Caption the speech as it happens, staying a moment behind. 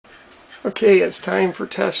Okay, it's time for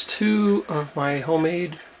test 2 of my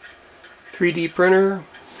homemade 3D printer.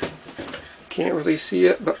 Can't really see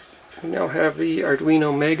it, but we now have the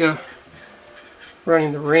Arduino Mega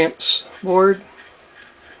running the ramps board,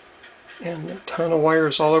 and a ton of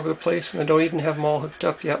wires all over the place, and I don't even have them all hooked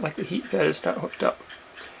up yet, like the heat bed is not hooked up.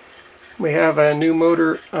 We have a new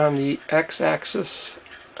motor on the x-axis.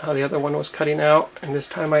 The other one was cutting out, and this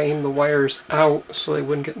time I aimed the wires out so they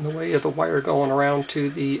wouldn't get in the way of the wire going around to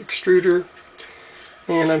the extruder.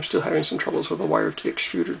 And I'm still having some troubles with the wire to the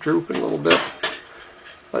extruder drooping a little bit,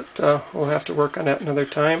 but we'll have to work on that another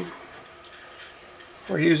time.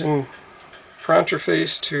 We're using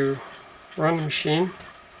Pronterface to run the machine.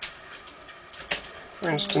 For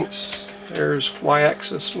instance, there's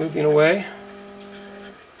y-axis moving away.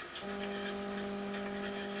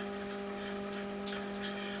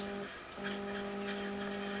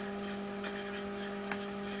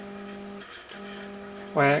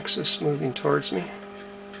 Y-axis moving towards me.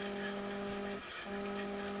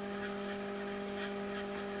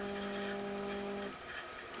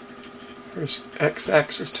 There's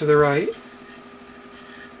x-axis to the right.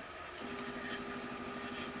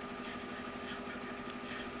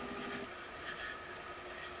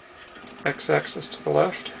 X-axis to the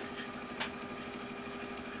left.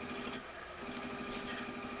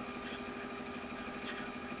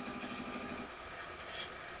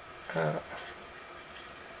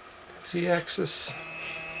 Z-axis.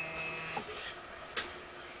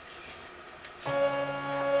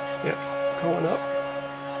 Yep, going up.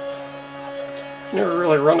 Never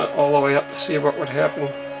really run it all the way up to see what would happen.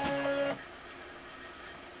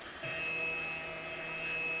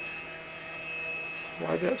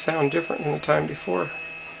 Why did that sound different than the time before?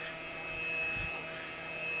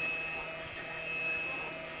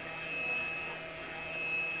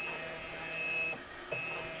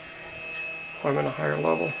 I'm in a higher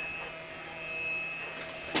level.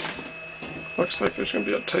 Looks like there's going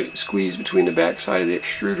to be a tight squeeze between the back side of the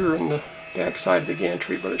extruder and the back side of the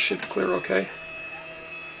gantry, but it should clear okay.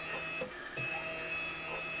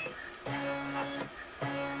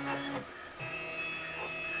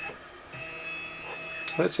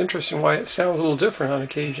 That's interesting why it sounds a little different on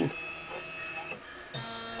occasion.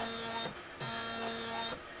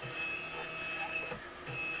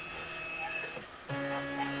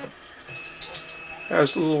 I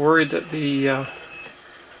was a little worried that the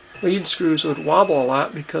lead screws would wobble a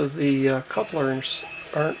lot because the couplers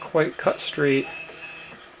aren't quite cut straight,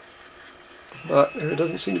 but there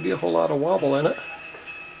doesn't seem to be a whole lot of wobble in it.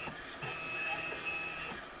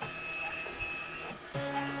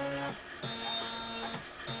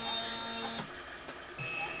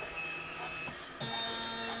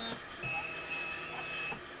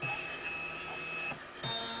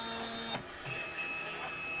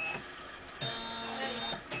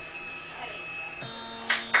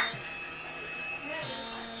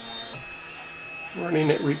 Running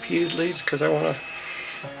it repeatedly because I want to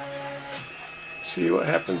see what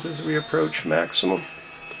happens as we approach maximum.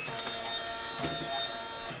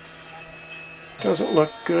 Doesn't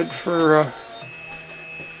look good for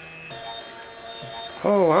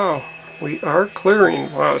oh wow, we are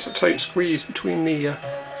clearing. Wow, it's a tight squeeze between the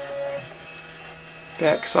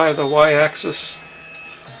back side of the y-axis,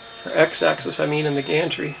 or x-axis I mean, in the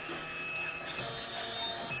gantry.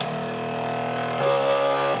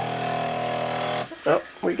 Oh,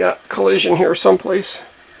 we got collision here someplace.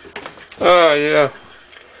 Ah, yeah.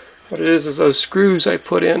 What it is those screws I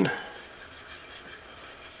put in.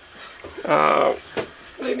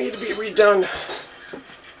 They need to be redone.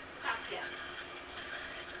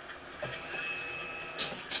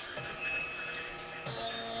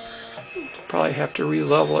 Probably have to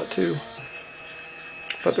re-level it too.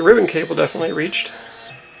 But the ribbon cable definitely reached.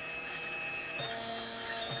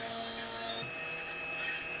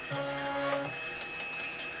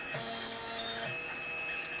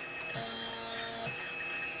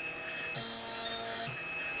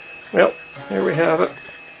 Well, there we have it.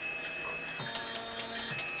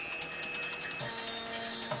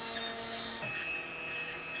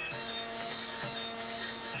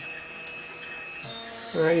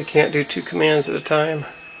 You can't do 2 commands at a time.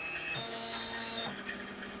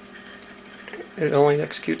 It only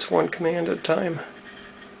executes 1 command at a time.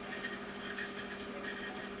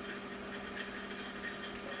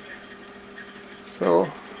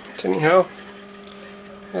 So, anyhow,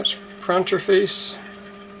 that's Pronterface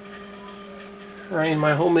running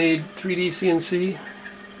my homemade 3D CNC.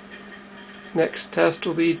 Next test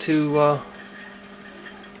will be to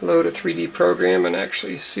load a 3D program and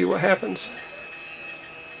actually see what happens.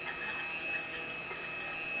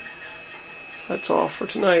 That's all for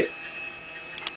tonight.